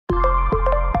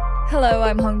Hello,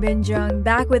 I'm Hong Bin Jung,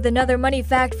 back with another money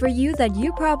fact for you that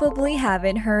you probably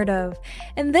haven't heard of.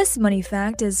 And this money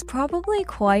fact is probably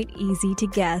quite easy to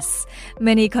guess.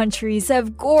 Many countries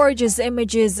have gorgeous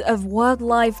images of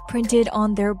wildlife printed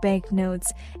on their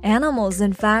banknotes. Animals,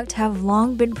 in fact, have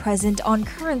long been present on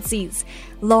currencies.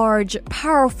 Large,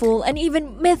 powerful, and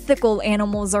even mythical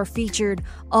animals are featured,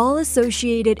 all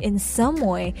associated in some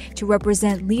way to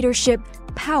represent leadership,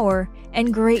 power,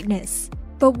 and greatness.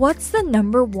 But what's the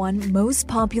number one most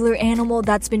popular animal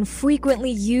that's been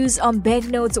frequently used on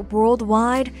banknotes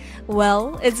worldwide?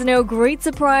 Well, it's no great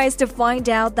surprise to find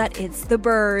out that it's the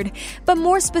bird. But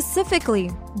more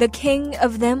specifically, the king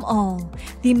of them all,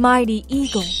 the mighty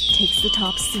eagle, takes the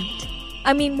top seat.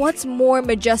 I mean, what's more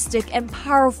majestic and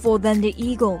powerful than the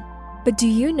eagle? But do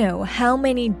you know how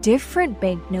many different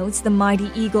banknotes the mighty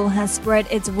eagle has spread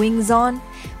its wings on?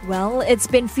 Well, it's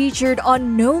been featured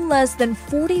on no less than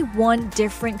 41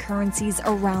 different currencies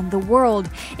around the world,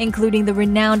 including the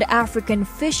renowned African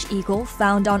fish eagle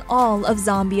found on all of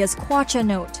Zambia's kwacha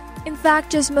note. In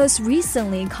fact, just most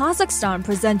recently, Kazakhstan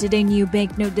presented a new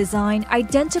banknote design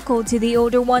identical to the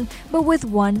older one, but with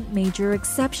one major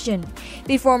exception.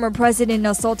 The former president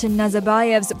Nursultan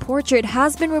Nazarbayev's portrait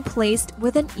has been replaced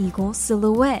with an eagle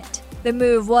silhouette. The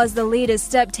move was the latest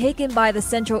step taken by the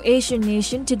Central Asian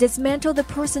nation to dismantle the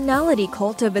personality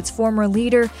cult of its former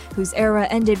leader, whose era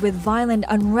ended with violent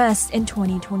unrest in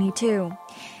 2022.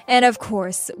 And of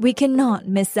course, we cannot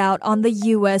miss out on the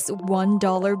US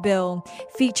 $1 bill,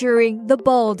 featuring the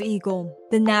bald eagle,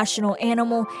 the national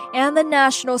animal and the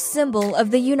national symbol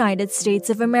of the United States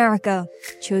of America,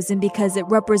 chosen because it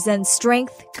represents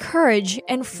strength, courage,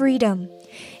 and freedom.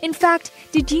 In fact,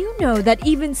 did you know that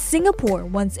even Singapore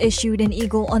once issued an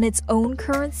eagle on its own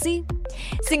currency?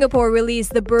 Singapore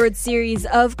released the Bird series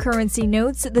of currency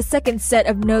notes, the second set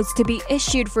of notes to be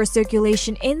issued for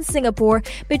circulation in Singapore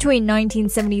between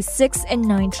 1976 and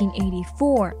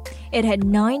 1984. It had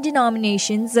 9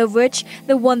 denominations, of which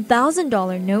the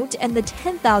 $1,000 note and the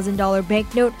 $10,000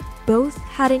 banknote both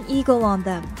had an eagle on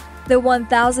them. The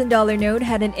 $1,000 note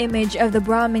had an image of the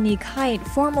Brahmini kite,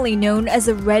 formerly known as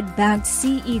a red-backed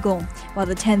sea eagle, while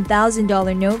the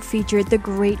 $10,000 note featured the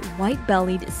great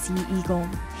white-bellied sea eagle.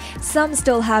 Some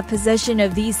still have possession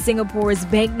of these Singapore's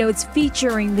banknotes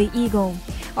featuring the eagle.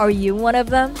 Are you one of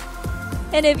them?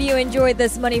 And if you enjoyed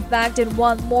this money fact and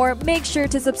want more, make sure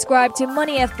to subscribe to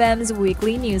Money FM's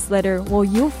weekly newsletter, where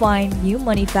you'll find new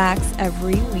money facts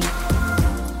every week.